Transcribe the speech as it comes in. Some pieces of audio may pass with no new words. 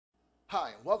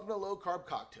Hi, and welcome to Low Carb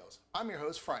Cocktails. I'm your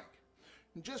host, Frank.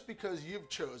 And just because you've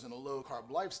chosen a low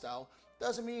carb lifestyle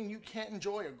doesn't mean you can't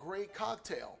enjoy a great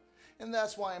cocktail. And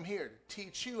that's why I'm here to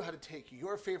teach you how to take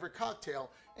your favorite cocktail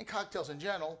and cocktails in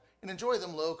general and enjoy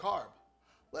them low carb.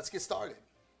 Let's get started.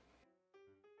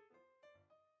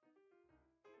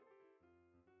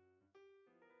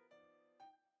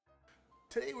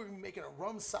 Today we're making a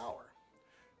rum sour.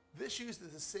 This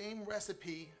uses the same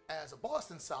recipe as a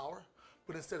Boston sour,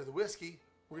 but instead of the whiskey,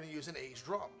 we're going to use an aged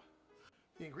rum.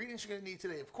 The ingredients you're going to need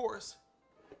today, of course,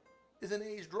 is an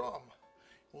aged rum.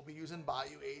 We'll be using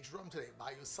Bayou aged rum today,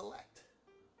 Bayou Select.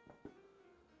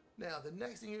 Now, the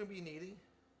next thing you're going to be needing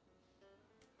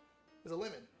is a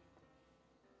lemon.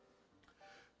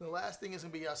 The last thing is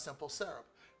going to be our simple syrup.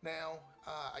 Now,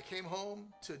 I came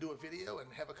home to do a video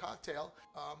and have a cocktail.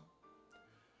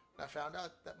 I found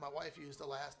out that my wife used the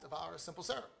last of our simple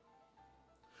syrup.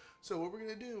 So what we're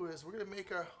going to do is we're going to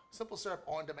make our simple syrup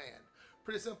on demand.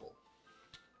 Pretty simple.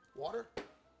 Water, a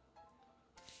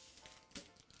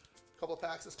couple of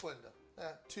packs of Splenda,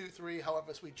 2, 3,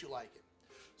 however sweet you like it.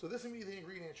 So this will be the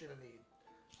ingredients you're going to need.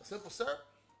 A simple syrup,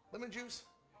 lemon juice,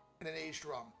 and an aged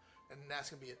rum. And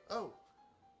that's going to be it. Oh,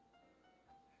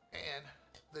 and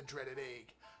the dreaded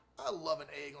egg. I love an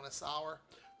egg on a sour.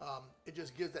 It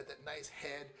just gives that nice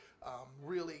head,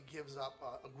 really gives up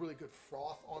a really good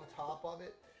froth on top of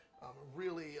it.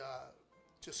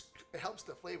 It helps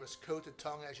the flavors coat the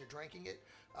tongue as you're drinking it.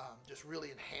 Just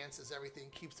really enhances everything,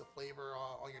 keeps the flavor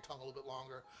on your tongue a little bit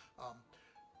longer.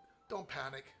 Don't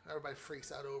panic. Everybody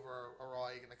freaks out over a raw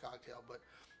egg in a cocktail, but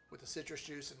with the citrus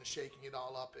juice and the shaking it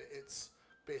all up, it's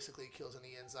basically kills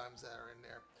any enzymes that are in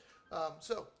there.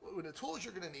 So with the tools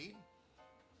you're going to need,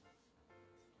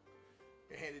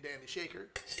 your handy dandy shaker.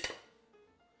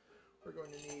 We're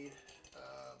going to need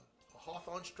a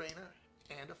Hawthorne strainer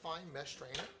and a fine mesh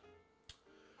strainer.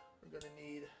 We're going to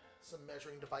need some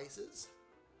measuring devices.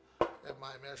 I have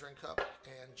my measuring cup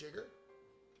and jigger.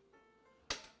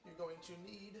 You're going to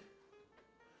need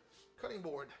cutting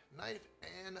board, knife,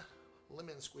 and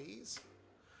lemon squeeze.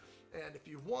 And if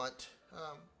you want,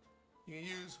 you can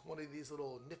use one of these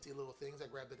little nifty little things I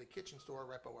grabbed at the kitchen store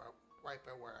right by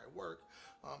where I work.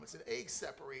 It's an egg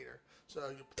separator. So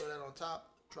you throw that on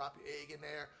top, drop your egg in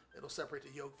there. It'll separate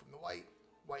the yolk from the white.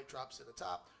 White drops to the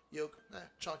top. Yolk,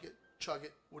 chunk it, chug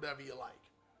it, whatever you like.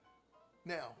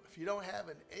 Now, if you don't have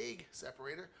an egg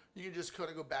separator, you can just kind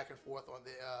of go back and forth on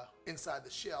the inside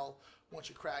the shell once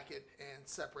you crack it and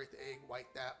separate the egg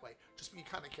white that way. Just be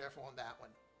kind of careful on that one.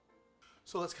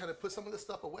 So let's kind of put some of this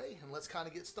stuff away and let's kind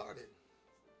of get started.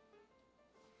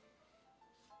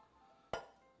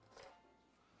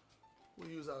 We'll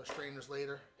use our strainers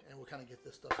later and we'll kind of get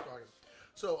this stuff started.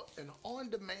 So an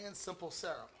on-demand simple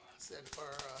syrup. I said for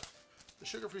the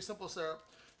sugar-free simple syrup,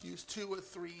 use 2 or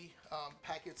 3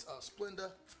 packets of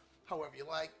Splenda, however you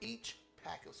like. Each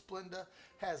pack of Splenda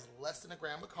has less than a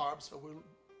gram of carbs, so we're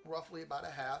roughly about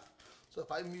a half. So if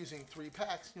I'm using 3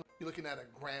 packs, you're looking at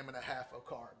 1.5 grams of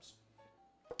carbs.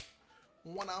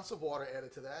 1 ounce of water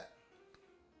added to that.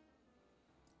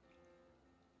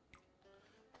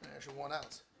 And there's your 1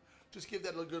 ounce. Just give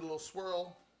that a good little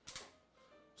swirl.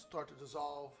 Start to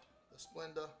dissolve the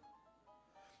Splenda.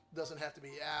 Doesn't have to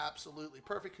be absolutely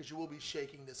perfect because you will be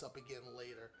shaking this up again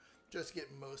later. Just get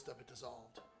most of it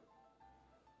dissolved.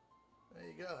 There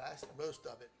you go, that's most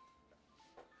of it.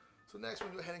 So next we're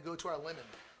going to go ahead and go to our lemon.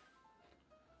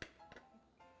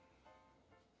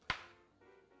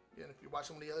 Again, if you watch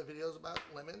some of the other videos about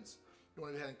lemons, you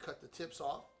want to go ahead and cut the tips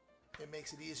off. It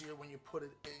makes it easier when you put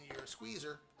it in your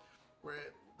squeezer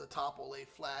where the top will lay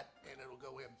flat and it'll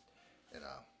go in. And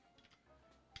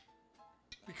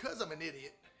because I'm an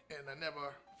idiot and I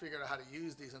never figured out how to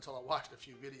use these until I watched a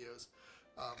few videos,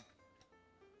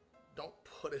 don't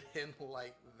put it in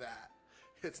like that.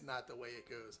 It's not the way it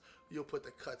goes. You'll put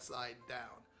the cut side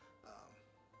down.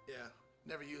 Yeah,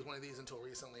 never used one of these until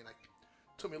recently, and it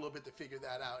took me a little bit to figure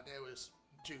that out, and there was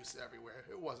juice everywhere.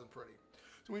 It wasn't pretty.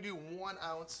 So we do 1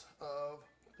 ounce of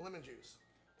lemon juice.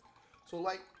 So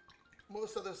like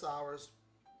most other sours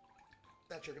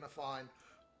that you're going to find,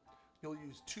 you'll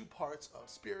use 2 parts of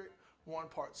spirit, 1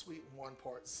 part sweet, and 1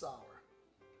 part sour.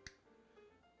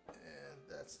 And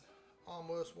that's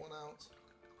almost 1 ounce.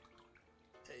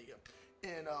 There you go.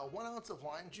 And 1 ounce of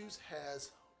lime juice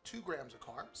has 2 grams of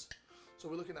carbs. So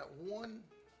we're looking at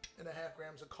 1.5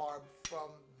 grams of carb from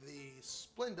the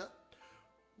Splenda,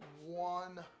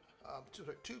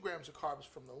 2 grams of carbs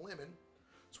from the lemon.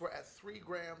 So we're at 3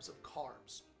 grams of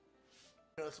carbs.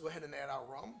 Now let's go ahead and add our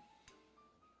rum.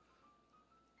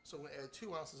 So we're going to add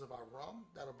 2 ounces of our rum.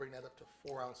 That'll bring that up to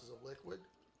 4 ounces of liquid.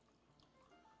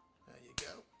 There you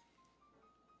go.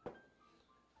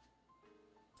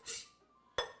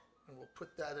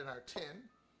 put that in our tin.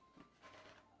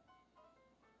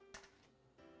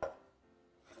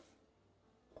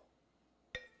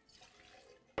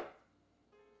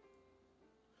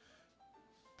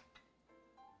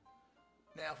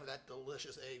 Now for that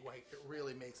delicious egg white, it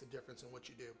really makes a difference in what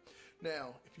you do. Now,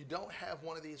 if you don't have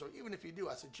one of these, or even if you do,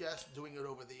 I suggest doing it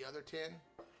over the other tin,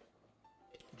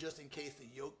 just in case the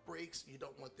yolk breaks. You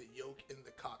don't want the yolk in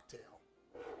the cocktail.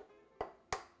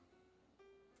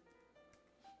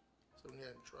 So I'm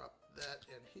going to drop that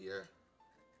in here.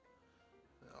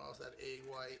 And also that egg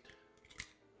white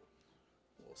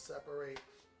will separate.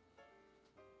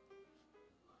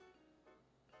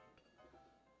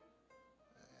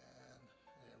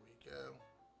 Go.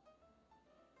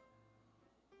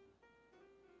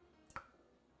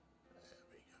 There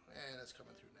we go. And it's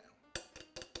coming through now.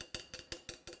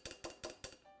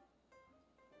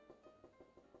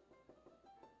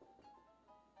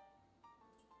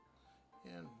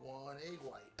 And one egg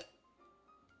white.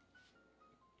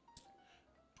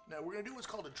 Now we're going to do what's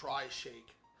called a dry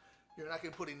shake. You're not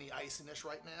going to put any ice in this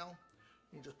right now.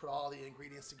 You can just put all the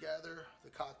ingredients together, the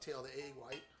cocktail, the egg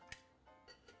white.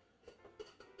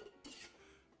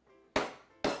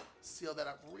 Seal that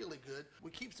up really good.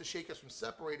 What keeps the shakers from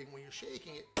separating when you're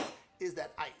shaking it is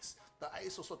that ice. The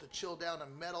ice will start to chill down the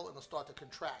metal and it'll start to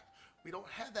contract. We don't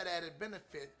have that added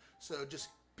benefit, so just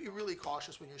be really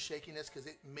cautious when you're shaking this because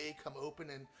it may come open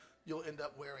and you'll end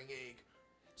up wearing egg.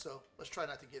 So let's try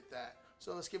not to get that.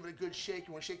 So let's give it a good shake.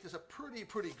 You want to shake this up pretty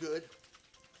good.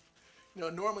 You know,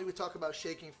 normally we talk about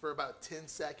shaking for about 10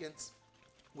 seconds.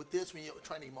 With this, when you're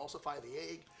trying to emulsify the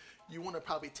egg, you want to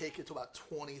probably take it to about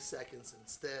 20 seconds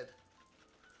instead.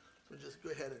 So just go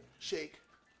ahead and shake,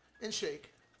 and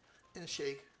shake, and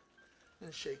shake,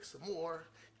 and shake some more.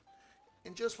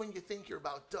 And just when you think you're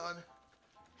about done,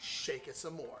 shake it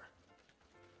some more.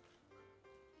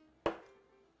 There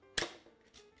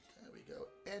we go.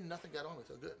 And nothing got on it,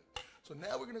 so good. So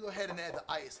now we're going to go ahead and add the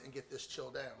ice and get this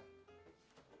chilled down.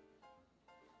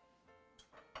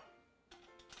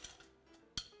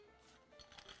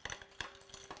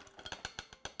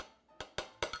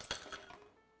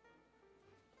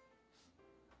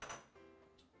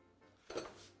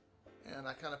 And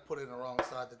I kind of put it in the wrong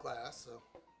side of the glass, so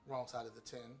wrong side of the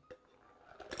tin.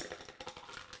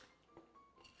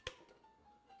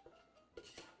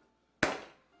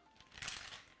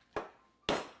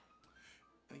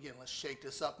 And again, let's shake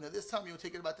this up. Now this time you'll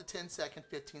take it about the 10-second,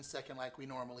 15-second like we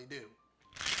normally do.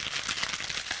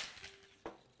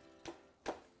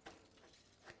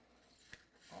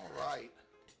 All right.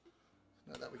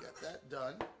 Now that we got that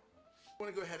done, you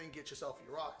want to go ahead and get yourself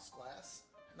your rocks glass.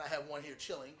 And I have one here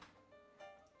chilling.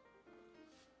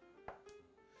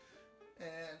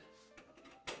 And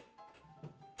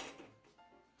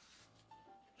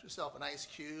get yourself an ice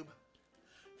cube.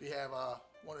 If you have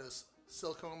one of those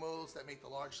silicone molds that make the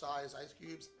large size ice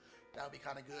cubes, that would be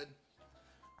kind of good.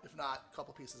 If not, a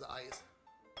couple pieces of ice.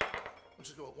 We'll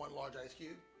just go with one large ice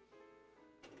cube.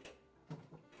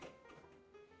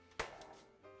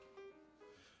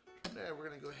 From there, we're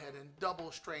going to go ahead and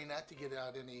double strain that to get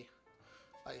out any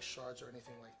ice shards or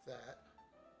anything like that.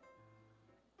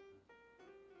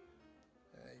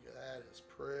 There you go, that is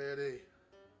pretty.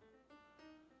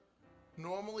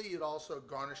 Normally you'd also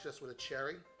garnish this with a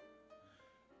cherry,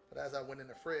 but as I went in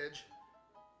the fridge,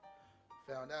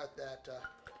 found out that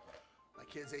my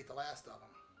kids ate the last of them.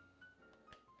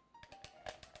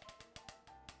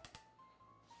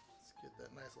 Let's get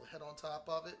that nice little head on top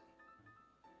of it.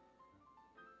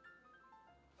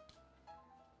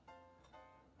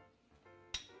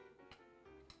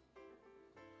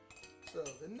 So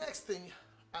the next thing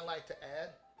I like to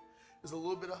add is a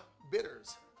little bit of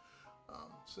bitters.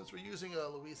 Since we're using a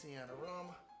Louisiana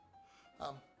rum,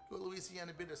 go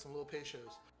Louisiana bitters, some little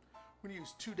Peychaud's. We're going to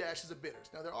use 2 dashes of bitters.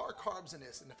 Now there are carbs in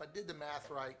this, and if I did the math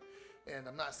right, and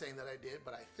I'm not saying that I did,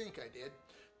 but I think I did,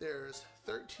 there's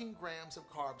 13 grams of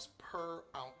carbs per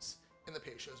ounce in the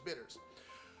Peychaud's bitters.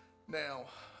 Now,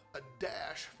 a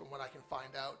dash, from what I can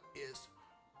find out, is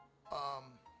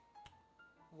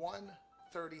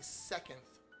 1/32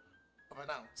 of an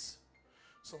ounce.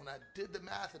 So when I did the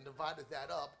math and divided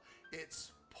that up,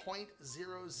 it's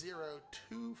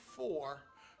 0.0024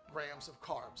 grams of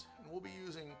carbs. And we'll be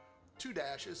using 2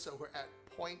 dashes, so we're at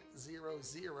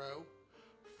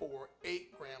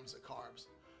 0.0048 grams of carbs.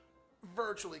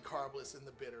 Virtually carbless in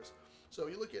the bitters. So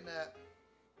you're looking at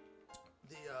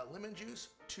the lemon juice,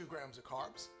 2 grams of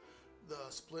carbs. The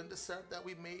Splenda syrup that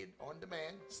we made on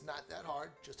demand, it's not that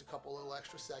hard, just a couple little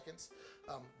extra seconds.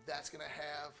 That's going to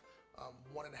have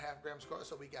 1.5 grams of carbs,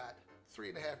 so we got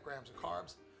 3.5 grams of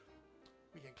carbs.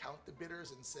 We can count the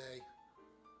bitters and say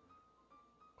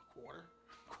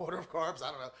quarter of carbs.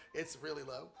 I don't know. It's really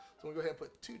low. So we'll go ahead and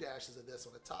put 2 dashes of this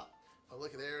on the top. Oh,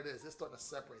 look, there it is. It's starting to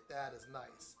separate. That is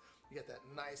nice. You get that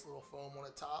nice little foam on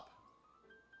the top.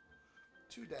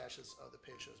 2 dashes of the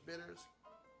Peychaud's bitters.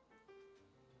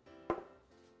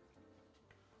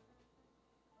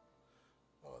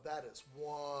 Oh, that is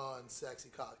one sexy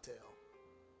cocktail.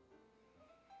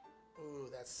 Ooh,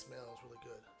 that smells really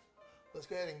good. Let's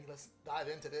go ahead and let's dive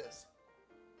into this.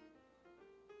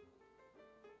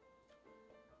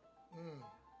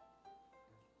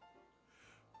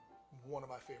 One of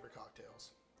my favorite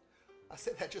cocktails. I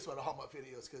say that just about all my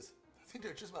videos because I think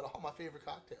they're just about all my favorite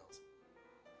cocktails.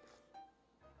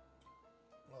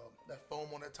 That foam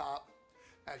on the top,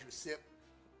 as you sip,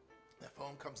 that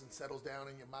foam comes and settles down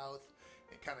in your mouth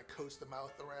and kind of coats the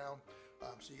mouth around.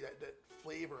 So you that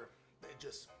flavor that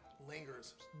just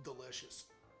lingers. Delicious.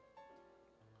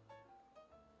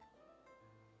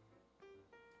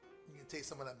 You can taste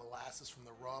some of that molasses from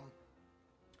the rum,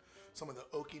 some of the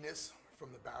oakiness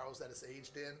from the barrels that it's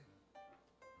aged in.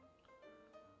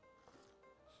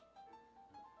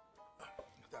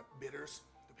 That bitters,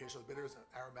 the Peychaud's bitters, and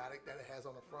aromatic that it has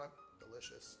on the front,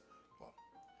 delicious. Well,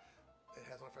 it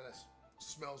has on the front that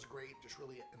smells great, just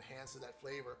really enhances that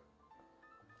flavor.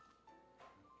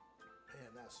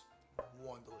 And that's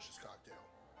one delicious cocktail.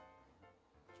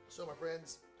 So my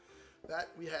friends, that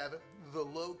we have the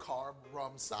low carb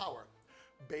rum sour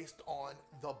based on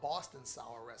the Boston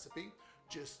sour recipe.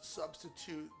 Just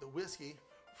substitute the whiskey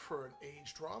for an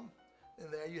aged rum,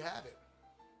 and there you have it.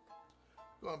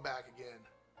 Going back again.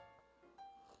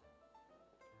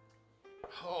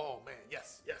 Oh man,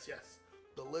 yes, yes, yes.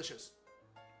 Delicious.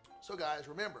 So guys,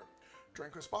 remember,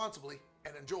 drink responsibly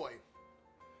and enjoy.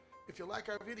 If you like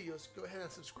our videos, go ahead and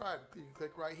subscribe. You can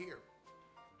click right here.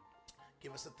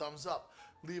 Give us a thumbs up.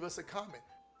 Leave us a comment.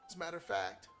 As a matter of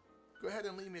fact, go ahead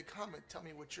and leave me a comment. Tell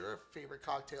me what your favorite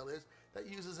cocktail is that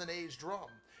uses an aged rum.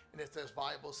 And if there's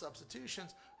viable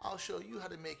substitutions, I'll show you how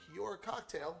to make your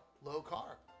cocktail low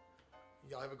carb.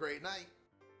 Y'all have a great night.